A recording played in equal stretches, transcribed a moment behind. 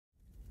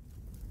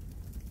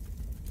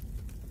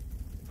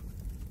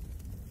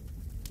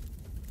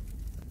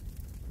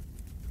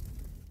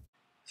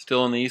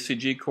Still in the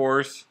ECG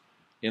course,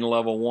 in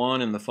level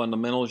 1 in the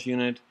fundamentals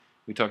unit,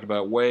 we talked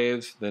about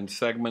waves, then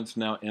segments,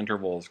 now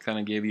intervals. Kind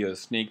of gave you a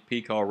sneak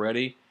peek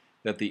already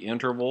that the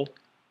interval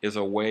is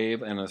a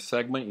wave and a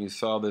segment. You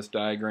saw this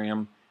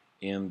diagram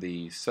in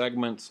the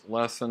segments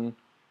lesson.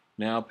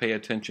 Now pay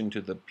attention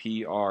to the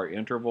PR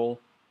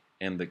interval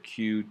and the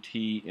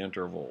QT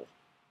interval.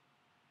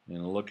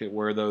 And look at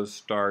where those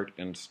start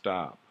and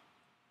stop.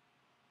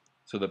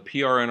 So the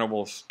PR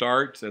interval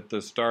starts at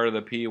the start of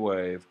the P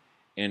wave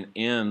and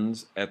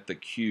ends at the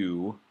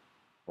Q,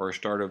 or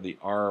start of the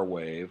R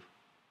wave,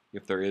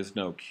 if there is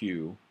no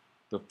Q,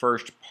 the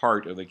first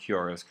part of the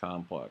QRS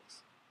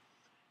complex.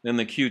 Then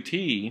the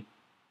QT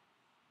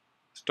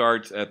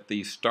starts at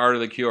the start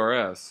of the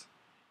QRS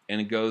and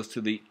it goes to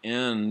the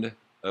end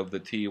of the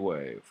T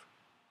wave.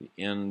 The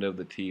end of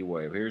the T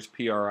wave. Here's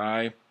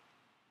PRI.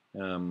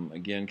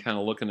 Again, kind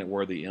of looking at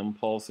where the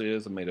impulse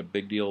is. I made a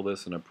big deal of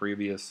this in a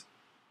previous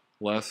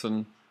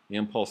lesson. The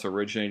impulse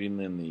originating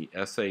in the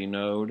SA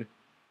node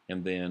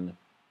and then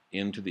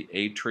into the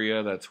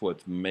atria. That's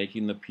what's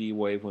making the P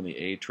wave when the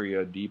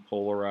atria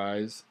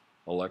depolarize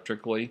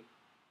electrically,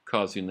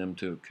 causing them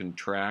to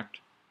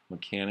contract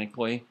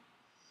mechanically.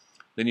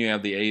 Then you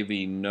have the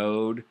AV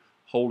node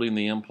holding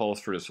the impulse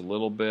for just a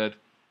little bit.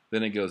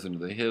 Then it goes into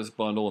the His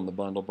bundle and the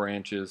bundle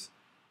branches,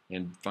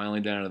 and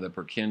finally down to the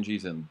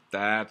Purkinjes, and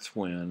that's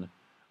when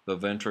the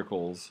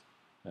ventricles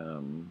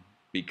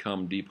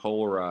become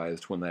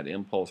depolarized, when that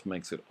impulse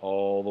makes it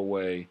all the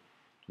way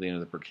to the end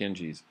of the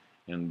Purkinjes.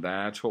 And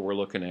that's what we're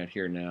looking at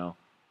here now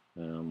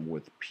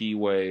with P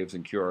waves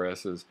and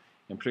QRSs,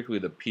 and particularly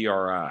the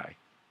PRI,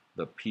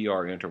 the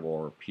PR interval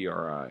or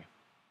PRI.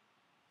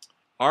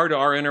 R to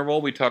R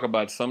interval we talk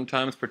about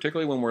sometimes,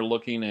 particularly when we're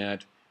looking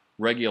at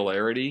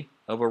regularity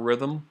of a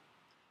rhythm.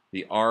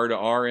 The R to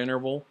R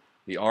interval,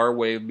 the R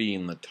wave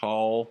being the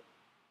tall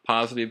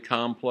positive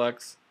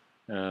complex,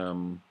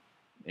 and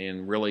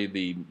really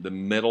the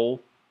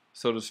middle,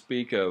 so to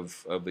speak,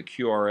 of the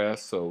QRS,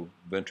 so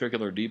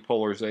ventricular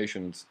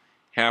depolarization's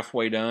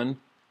halfway done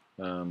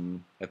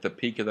at the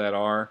peak of that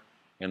R,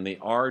 and the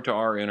R to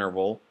R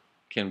interval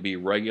can be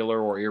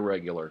regular or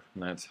irregular,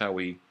 and that's how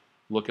we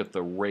look at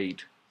the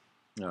rate.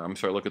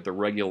 Look at the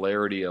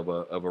regularity of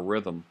a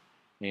rhythm,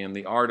 and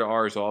the R to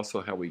R is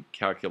also how we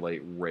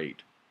calculate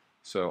rate.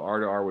 So R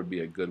to R would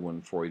be a good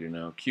one for you to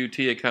know.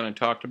 QT I kind of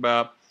talked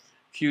about.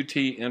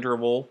 QT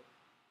interval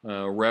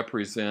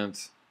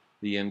represents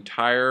the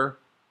entire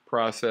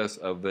process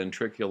of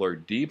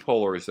ventricular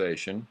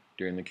depolarization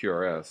during the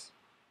QRS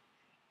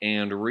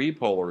and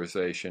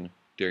repolarization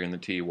during the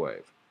T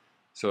wave.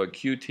 So a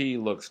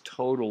QT looks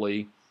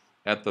totally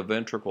at the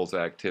ventricle's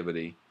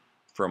activity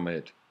from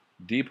it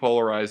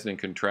depolarizing and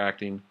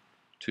contracting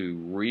to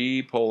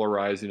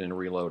repolarizing and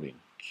reloading.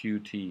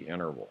 QT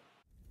interval.